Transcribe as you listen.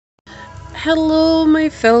Hello, my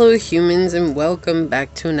fellow humans, and welcome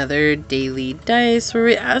back to another daily dice where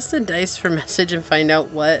we ask the dice for message and find out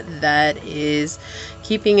what that is.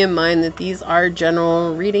 Keeping in mind that these are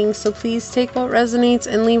general readings, so please take what resonates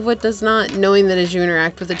and leave what does not, knowing that as you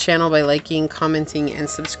interact with the channel by liking, commenting, and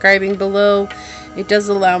subscribing below, it does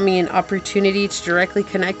allow me an opportunity to directly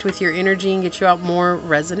connect with your energy and get you out more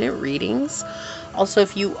resonant readings. Also,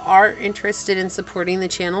 if you are interested in supporting the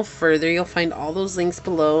channel further, you'll find all those links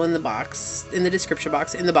below in the box, in the description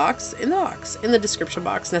box, in the description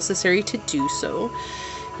box necessary to do so.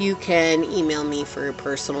 You can email me for a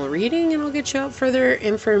personal reading and I'll get you out further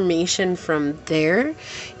information from there.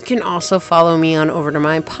 You can also follow me on over to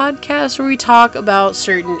my podcast where we talk about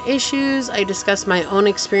certain issues. I discuss my own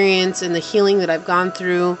experience and the healing that I've gone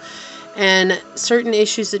through and certain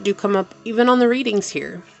issues that do come up even on the readings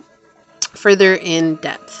here. Further in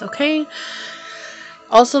depth, okay?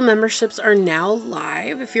 Also, memberships are now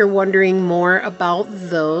live. If you're wondering more about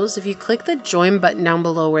those, if you click the join button down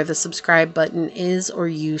below where the subscribe button is or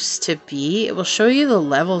used to be, it will show you the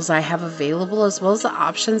levels I have available as well as the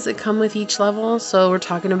options that come with each level. So we're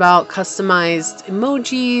talking about customized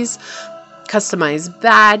emojis, customized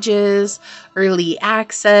badges, early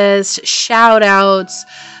access, shout outs,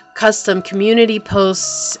 custom community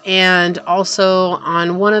posts, and also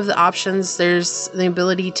on one of the options there's the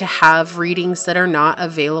ability to have readings that are not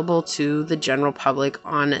available to the general public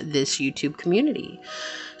on this YouTube community.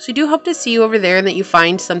 So I do hope to see you over there and that you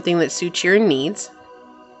find something that suits your needs.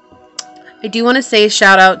 I do want to say a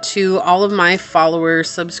shout out to all of my followers,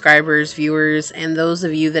 subscribers, viewers, and those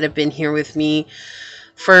of you that have been here with me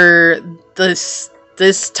for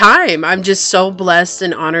this time. I'm just so blessed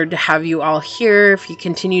and honored to have you all here. If you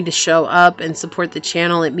continue to show up and support the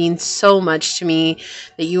channel, it means so much to me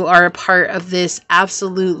that you are a part of this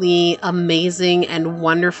absolutely amazing and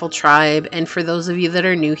wonderful tribe. And for those of you that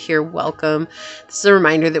are new here, welcome. This is a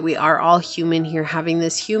reminder that we are all human here having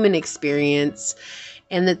this human experience,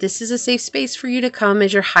 and that this is a safe space for you to come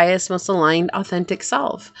as your highest, most aligned, authentic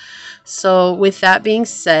self. So with that being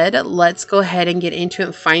said, let's go ahead and get into it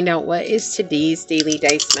and find out what is today's daily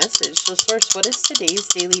dice message. So Source, what is today's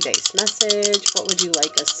daily dice message? What would you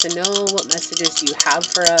like us to know? What messages do you have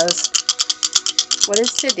for us? What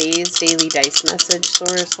is today's daily dice message,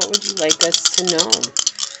 Source? What would you like us to know?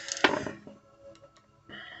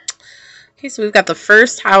 Okay, so we've got the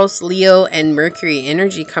first house, Leo, and Mercury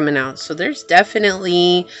energy coming out. So there's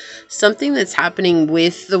definitely something that's happening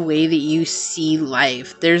with the way that you see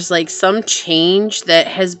life. There's like some change that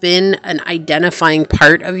has been an identifying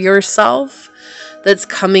part of yourself that's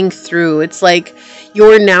coming through. It's like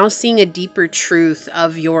you're now seeing a deeper truth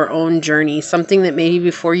of your own journey. Something that maybe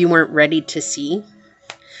before you weren't ready to see.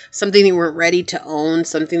 Something that you weren't ready to own,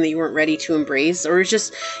 something that you weren't ready to embrace, or it's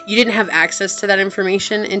just you didn't have access to that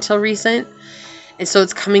information until recent. And so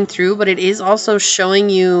it's coming through, but it is also showing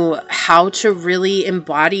you how to really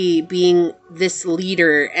embody being this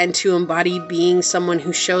leader and to embody being someone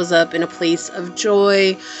who shows up in a place of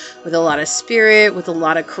joy, with a lot of spirit, with a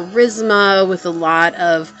lot of charisma, with a lot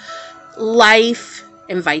of life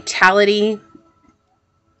and vitality.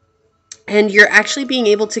 And you're actually being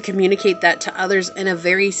able to communicate that to others in a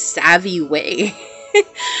very savvy way.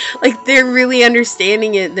 Like they're really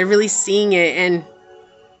understanding it. They're really seeing it. And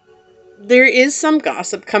there is some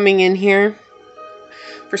gossip coming in here.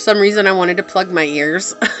 For some reason, I wanted to plug my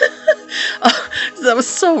ears. That was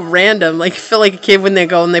so random. Like, I feel like a kid when they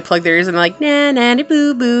go and they plug their ears and they're like, na na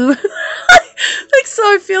boo boo. Like, so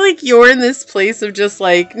I feel like you're in this place of just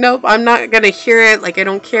like, nope, I'm not going to hear it. Like, I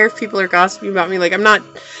don't care if people are gossiping about me. Like, I'm not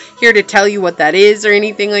here to tell you what that is or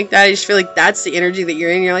anything like that. I just feel like that's the energy that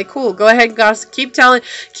you're in. You're like, cool, go ahead, gossip. Keep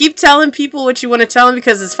telling people what you want to tell them,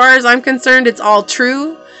 because as far as I'm concerned, it's all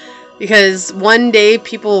true. Because one day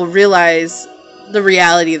people will realize the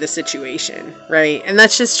reality of the situation, right? And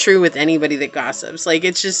that's just true with anybody that gossips. Like,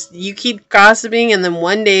 it's just, you keep gossiping and then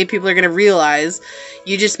one day people are going to realize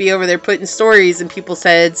you just be over there putting stories in people's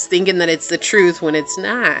heads thinking that it's the truth when it's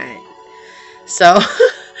not. So,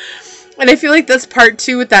 and I feel like that's part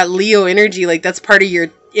two with that Leo energy. Like, that's part of your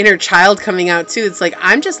inner child coming out too. It's like,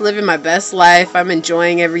 I'm just living my best life. I'm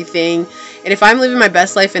enjoying everything. And if I'm living my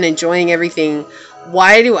best life and enjoying everything,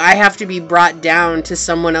 why do I have to be brought down to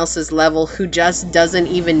someone else's level who just doesn't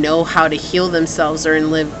even know how to heal themselves or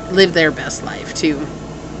live their best life too?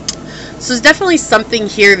 So there's definitely something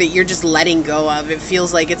here that you're just letting go of. It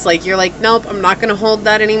feels like it's like you're like, nope, I'm not going to hold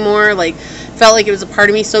that anymore. Like, felt like it was a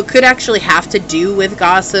part of me. So it could actually have to do with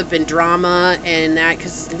gossip and drama and that,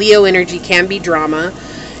 because Leo energy can be drama.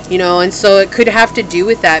 you know, and so it could have to do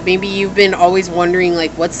with that. Maybe you've been always wondering,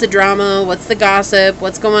 like, what's the drama, what's the gossip,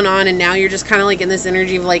 what's going on, and now you're just kind of like in this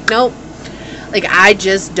energy of like, nope, Like, I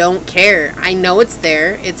just don't care. I know it's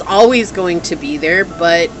there. It's always going to be there,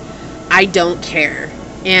 but I don't care.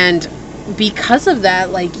 And because of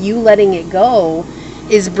that, like, you letting it go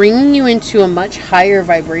is bringing you into a much higher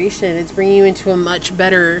vibration. It's bringing you into a much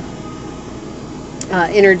better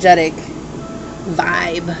energetic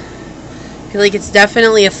vibe. I feel like it's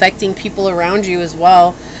definitely affecting people around you as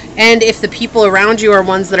well. And if the people around you are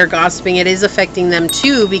ones that are gossiping, it is affecting them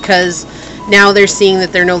too, because now they're seeing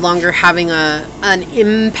that they're no longer having an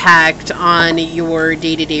impact on your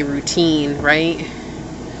day-to-day routine, right?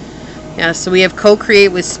 Yeah, so we have co-create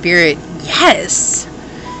with spirit. Yes!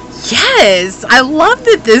 Yes! I love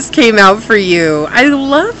that this came out for you. I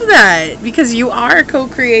love that, because you are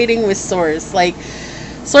co-creating with Source. Like,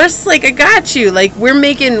 Source is like, I got you. Like, we're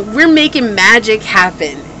making magic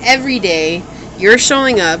happen every day. You're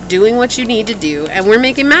showing up, doing what you need to do, and we're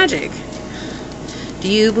making magic.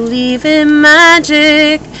 Do you believe in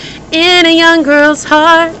magic in a young girl's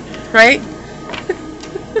heart? Right?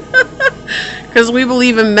 Because we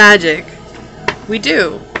believe in magic. We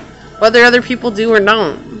do. Whether other people do or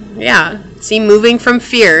don't. Yeah. See, moving from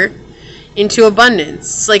fear into abundance.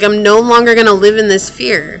 It's like, I'm no longer going to live in this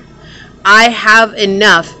fear. I have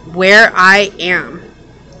enough where I am.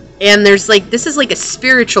 And there's like, this is like a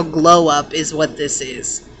spiritual glow up is what this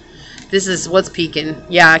is. This is what's peaking.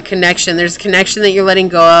 Yeah, connection. There's a connection that you're letting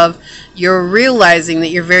go of. You're realizing that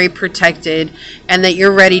you're very protected and that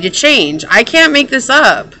you're ready to change. I can't make this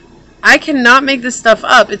up. I cannot make this stuff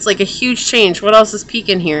up. It's like a huge change. What else is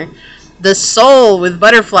peaking here? The soul with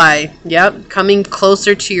butterfly. Yep, coming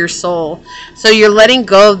closer to your soul. So you're letting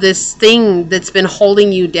go of this thing that's been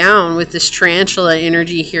holding you down with this tarantula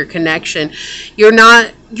energy here, connection. You're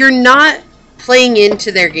not playing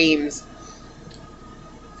into their games.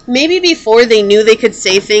 Maybe before they knew they could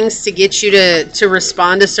say things to get you to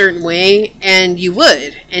respond a certain way, and you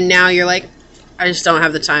would. And now you're like, I just don't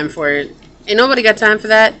have the time for it. Ain't nobody got time for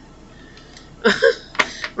that.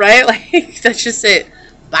 Right? Like, that's just it.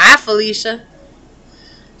 Bye, Felicia.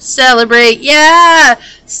 Celebrate, yeah.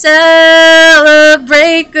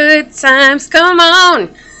 Celebrate good times. Come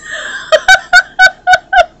on.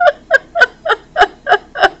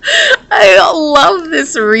 I love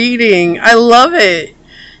this reading. I love it.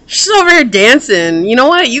 She's over here dancing. You know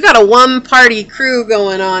what? You got a one-party crew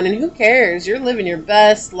going on, and who cares? You're living your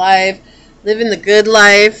best life, living the good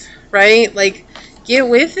life, right? Like, get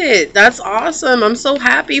with it. That's awesome. I'm so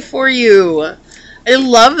happy for you. I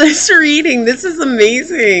love this reading. This is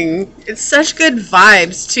amazing. It's such good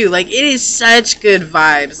vibes, too. Like, it is such good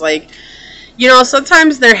vibes. Like, you know,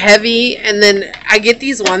 sometimes they're heavy, and then I get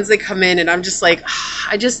these ones that come in, and I'm just like,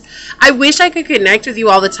 I wish I could connect with you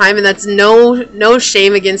all the time, and that's no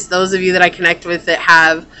shame against those of you that I connect with that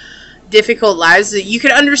have difficult lives. You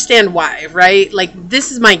could understand why, right? Like,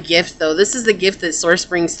 this is my gift, though. This is the gift that Source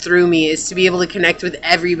brings through me, is to be able to connect with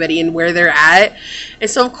everybody and where they're at. And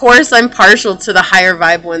so, of course, I'm partial to the higher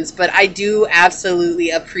vibe ones, but I do absolutely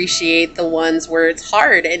appreciate the ones where it's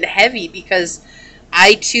hard and heavy, because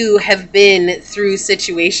I, too, have been through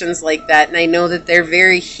situations like that, and I know that they're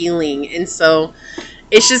very healing. And so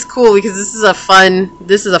it's just cool, because this is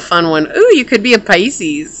a fun one. Ooh, you could be a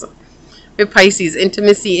Pisces. We're Pisces,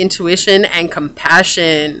 intimacy, intuition, and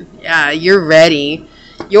compassion. Yeah, you're ready.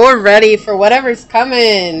 You're ready for whatever's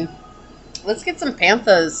coming. Let's get some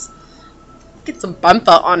panthers. Get some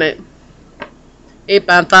panther on it. Hey,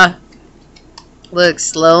 panther. Look,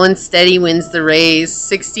 slow and steady wins the race.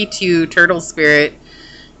 62, turtle spirit.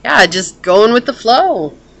 Yeah, just going with the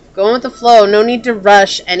flow. Going with the flow. No need to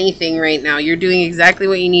rush anything right now. You're doing exactly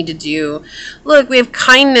what you need to do. Look, we have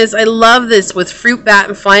kindness. I love this with fruit bat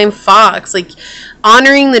and flying fox. Like,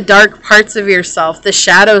 honoring the dark parts of yourself, the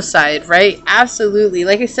shadow side, right? Absolutely.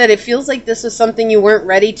 Like I said, it feels like this was something you weren't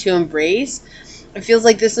ready to embrace. It feels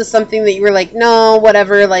like this was something that you were like, no,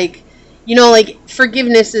 whatever, like, you know, like,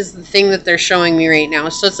 forgiveness is the thing that they're showing me right now.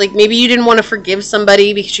 So it's like, maybe you didn't want to forgive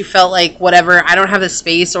somebody because you felt like, whatever, I don't have the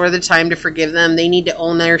space or the time to forgive them. They need to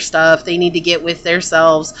own their stuff. They need to get with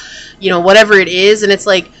themselves, you know, whatever it is. And it's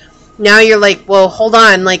like, now you're like, well, hold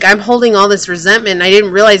on. Like, I'm holding all this resentment, and I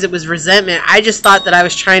didn't realize it was resentment. I just thought that I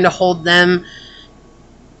was trying to hold them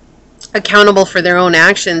accountable for their own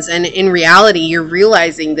actions. And in reality, you're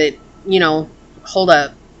realizing that, you know, hold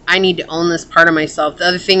up. I need to own this part of myself. The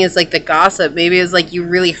other thing is like the gossip. Maybe it's like you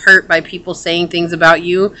really hurt by people saying things about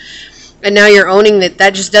you, and now you're owning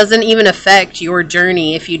that just doesn't even affect your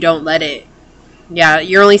journey if you don't let it. Yeah,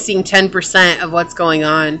 you're only seeing 10% of what's going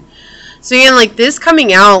on. So again, like this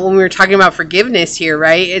coming out when we were talking about forgiveness here,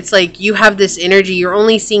 right? It's like you have this energy, you're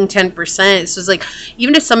only seeing 10%. So it's like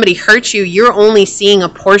even if somebody hurts you, you're only seeing a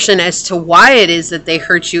portion as to why it is that they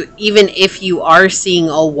hurt you, even if you are seeing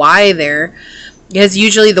a why there. Because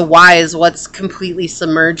usually the why is what's completely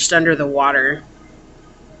submerged under the water.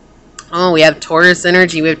 Oh, we have Taurus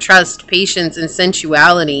energy. We have trust, patience, and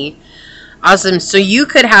sensuality. Awesome. So you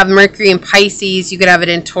could have Mercury in Pisces. You could have it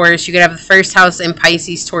in Taurus. You could have the first house in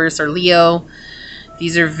Pisces, Taurus, or Leo.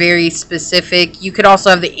 These are very specific. You could also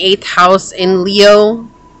have the 8th house in Leo.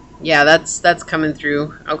 Yeah, that's coming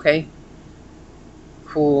through. Okay.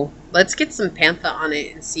 Cool. Let's get some Pantha on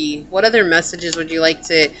it and see. What other messages would you like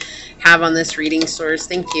to have on this reading source?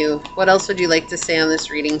 Thank you. What else would you like to say on this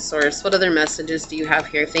reading source? What other messages do you have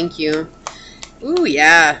here? Thank you. Ooh,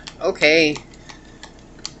 yeah. Okay.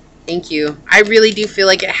 Thank you. I really do feel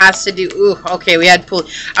like it has to do... Ooh, okay, we had...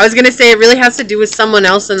 I was going to say it really has to do with someone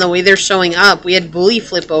else and the way they're showing up. We had bully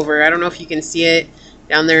flip over. I don't know if you can see it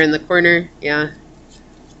down there in the corner. Yeah.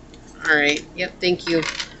 Alright. Yep, thank you.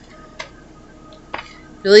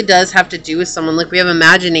 Really does have to do with someone. Look, we have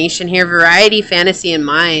imagination here. Variety, fantasy, and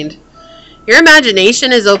mind. Your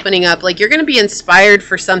imagination is opening up. Like, you're going to be inspired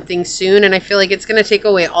for something soon. And I feel like it's going to take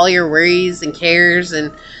away all your worries and cares.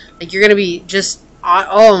 And, like, you're going to be just...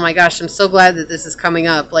 Oh my gosh, I'm so glad that this is coming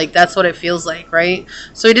up. Like, that's what it feels like, right?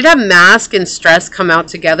 So we did have mask and stress come out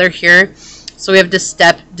together here. So we have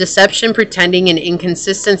deception, pretending, and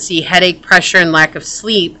inconsistency, headache, pressure, and lack of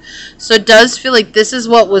sleep. So it does feel like this is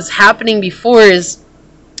what was happening before, is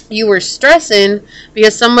you were stressing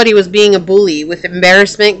because somebody was being a bully, with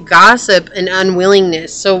embarrassment, gossip, and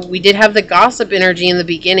unwillingness. So we did have the gossip energy in the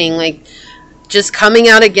beginning, like just coming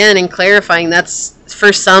out again and clarifying. That's,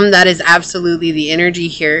 for some, that is absolutely the energy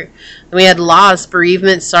here. And we had loss,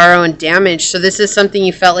 bereavement, sorrow, and damage. So this is something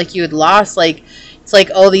you felt like you had lost. Like, it's like,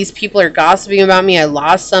 oh, these people are gossiping about me. I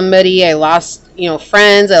lost somebody. I lost,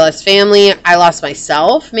 friends. I lost family. I lost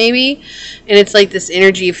myself, maybe. And it's like this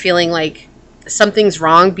energy of feeling like something's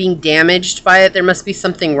wrong, being damaged by it. There must be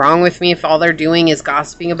something wrong with me if all they're doing is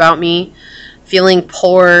gossiping about me. Feeling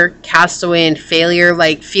poor, cast away, and failure.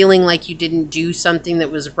 Like, feeling like you didn't do something that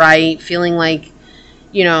was right. Feeling like,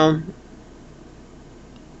 maybe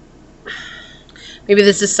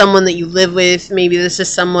this is someone that you live with. Maybe this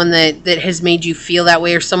is someone that has made you feel that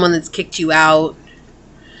way, or someone that's kicked you out.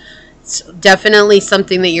 It's definitely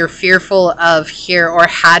something that you're fearful of here, or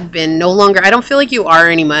had been. No longer. I don't feel like you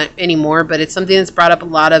are anymore, but it's something that's brought up a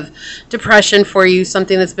lot of depression for you.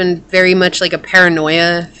 Something that's been very much like a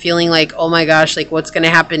paranoia, feeling like, oh my gosh, like what's going to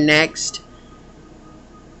happen next?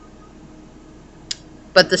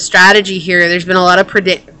 But the strategy here, there's been a lot of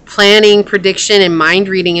planning, prediction, and mind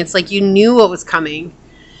reading. It's like you knew what was coming.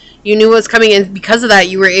 You knew what was coming, and because of that,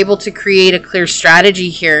 you were able to create a clear strategy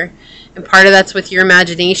here. And part of that's with your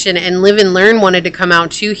imagination. And live and learn wanted to come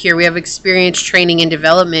out too here. We have experience, training, and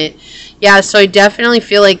development. Yeah, so I definitely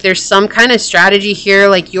feel like there's some kind of strategy here.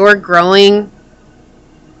 Like you're growing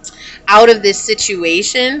out of this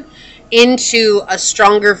situation into a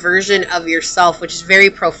stronger version of yourself, which is very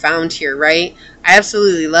profound here, right? I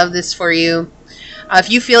absolutely love this for you. If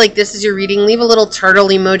you feel like this is your reading, leave a little turtle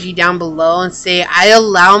emoji down below and say, I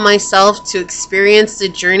allow myself to experience the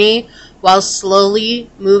journey while slowly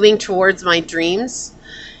moving towards my dreams.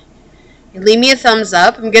 And leave me a thumbs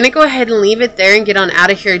up. I'm going to go ahead and leave it there and get on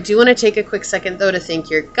out of here. I do want to take a quick second, though, to thank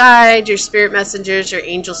your guide, your spirit messengers, your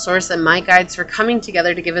angel source, and my guides for coming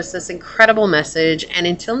together to give us this incredible message. And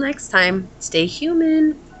until next time, stay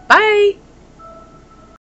human. Bye.